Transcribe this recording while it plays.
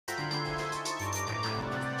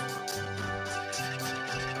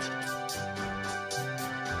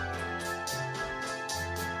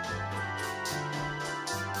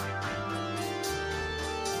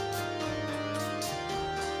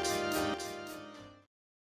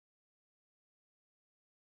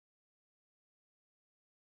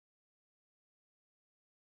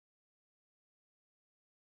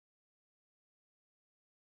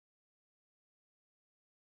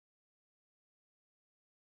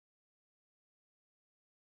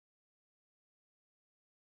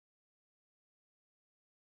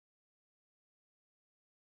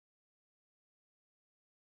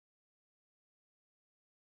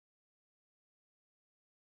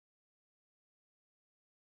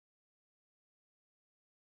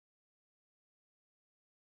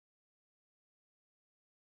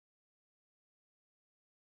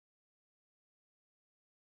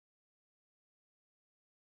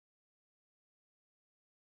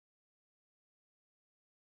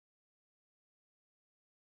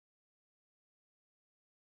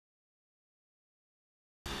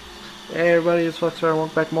Hey everybody, it's FluxFeather.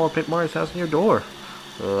 Welcome back to more Paper Mario's House in Your Door.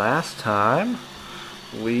 Last time,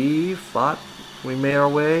 we made our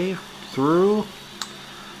way through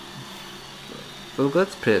the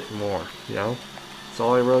Glitz Pit more, you know. That's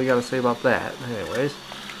all I really gotta say about that. Anyways.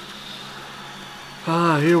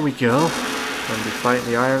 Here we go. Gonna be fighting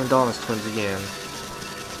the Iron and Adonis twins again.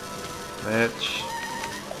 Which,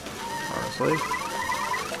 honestly,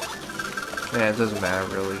 yeah, it doesn't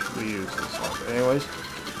matter really. We use this one. But anyways.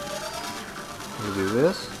 We do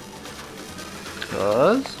this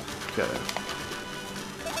because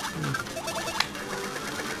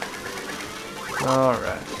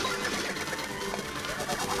alright.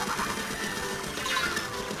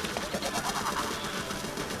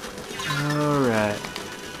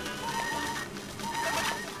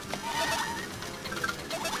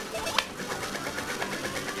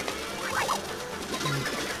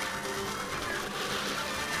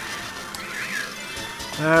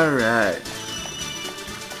 Alright.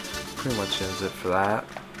 Pretty much ends it for that.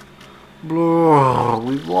 Blah,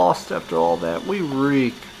 we've lost after all that. We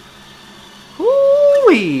reek.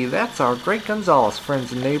 Woo-wee! That's our great Gonzalez,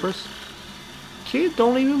 friends and neighbors. Kid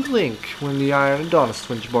don't even blink when the Iron and Adonis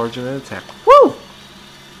twins barge in and attack. Woo!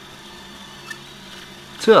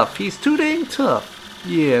 Tough. He's too dang tough.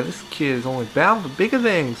 Yeah, this kid is only bound for bigger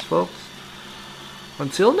things, folks.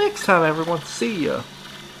 Until next time, everyone. See ya.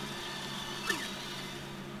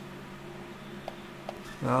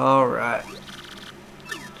 Alright.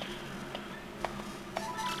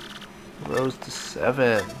 Rose to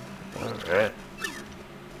 7. Alright.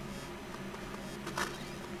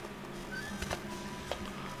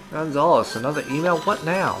 Gonzalez, another email? What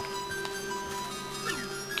now?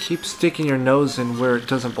 Keep sticking your nose in where it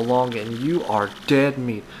doesn't belong and you are dead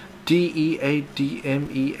meat. D-E-A-D-M-E-A-T.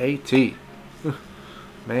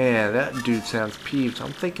 Man, that dude sounds peeved.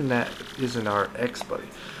 I'm thinking that isn't our ex-buddy.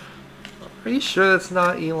 Are you sure that's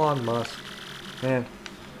not Elon Musk? Man.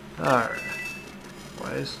 Alright.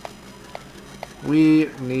 Anyways. We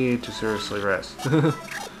need to seriously rest.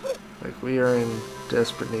 Like, we are in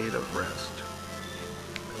desperate need of rest.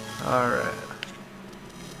 Alright.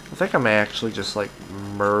 I think I may actually just, like,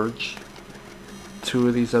 merge 2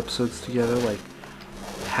 of these episodes together. Like,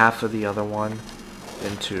 half of the other one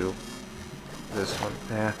into this one.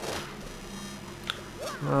 Eh.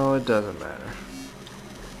 Well, it doesn't matter.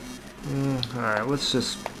 Alright, let's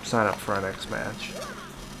just sign up for our next match.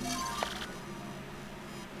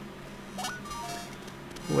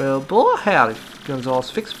 Well, boy, howdy, Gonzalez.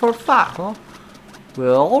 Fixed for a fight, huh?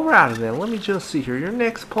 Well, alrighty then. Let me just see here. Your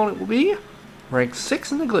next opponent will be rank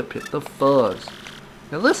 6 in the Glitz Pit, the Fuzz.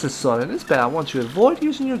 Now listen, son, in this battle, I want you to avoid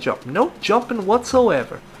using your jump. No jumping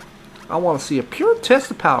whatsoever. I want to see a pure test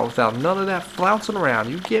of power without none of that flouncing around.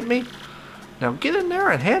 You get me? Now get in there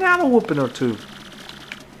and hand out a whooping or two.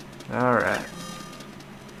 Alright.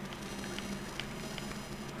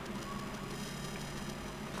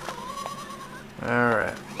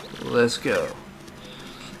 Alright. Let's go.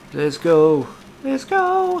 Let's go. Let's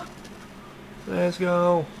go. Let's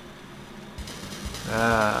go.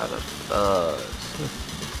 Ah, the Fuzz.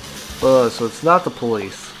 Fuzz, so it's not the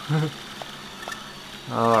police.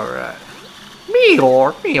 Alright.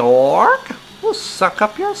 Meork, Meork. We'll suck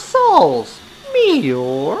up your souls.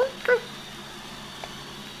 Meork.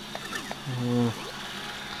 I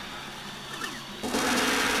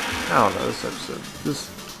don't know, this episode,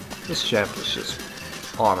 this chapter is just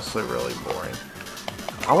honestly really boring.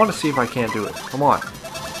 I want to see if I can't do it. Come on.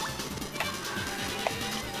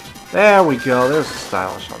 There we go. There's the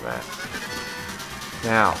stylish on that.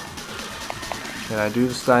 Now, can I do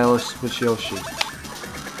the stylish with Yoshi?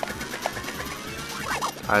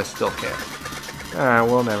 I still can't. Alright,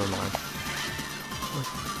 well, never mind.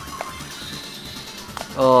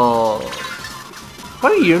 Oh. What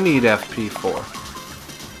do you need FP for?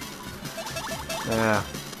 Yeah.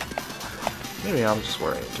 Maybe I'm just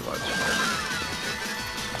worrying too much.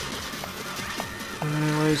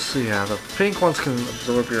 Let's see how the pink ones can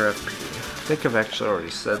absorb your FP. I think I've actually already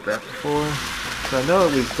said that before. So I know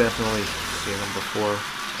that we've definitely seen them before.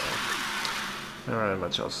 So not really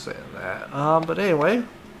much else to say on that. But anyway,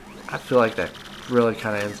 I feel like that really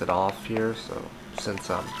kind of ends it off here. So since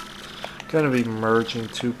I'm going to be merging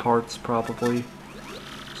 2 parts probably.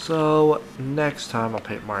 So next time on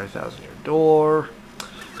Paper Mario House in Your Door,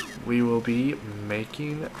 we will be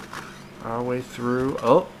making our way through.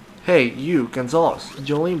 Oh, hey, you, Gonzalez.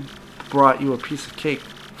 Jolene brought you a piece of cake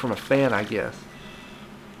from a fan, I guess.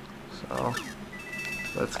 So,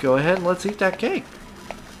 let's go ahead and let's eat that cake.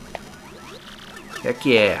 Heck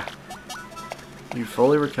yeah. You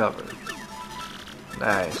fully recovered.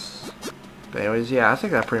 Nice. But anyways, yeah, I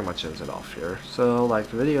think that pretty much ends it off here. So, like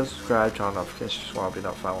the video, subscribe, turn on notifications if you want to be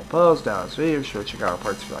notified when I post. Down this video, sure to check out our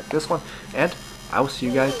parts if you like this one. And I will see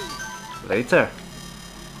you guys later.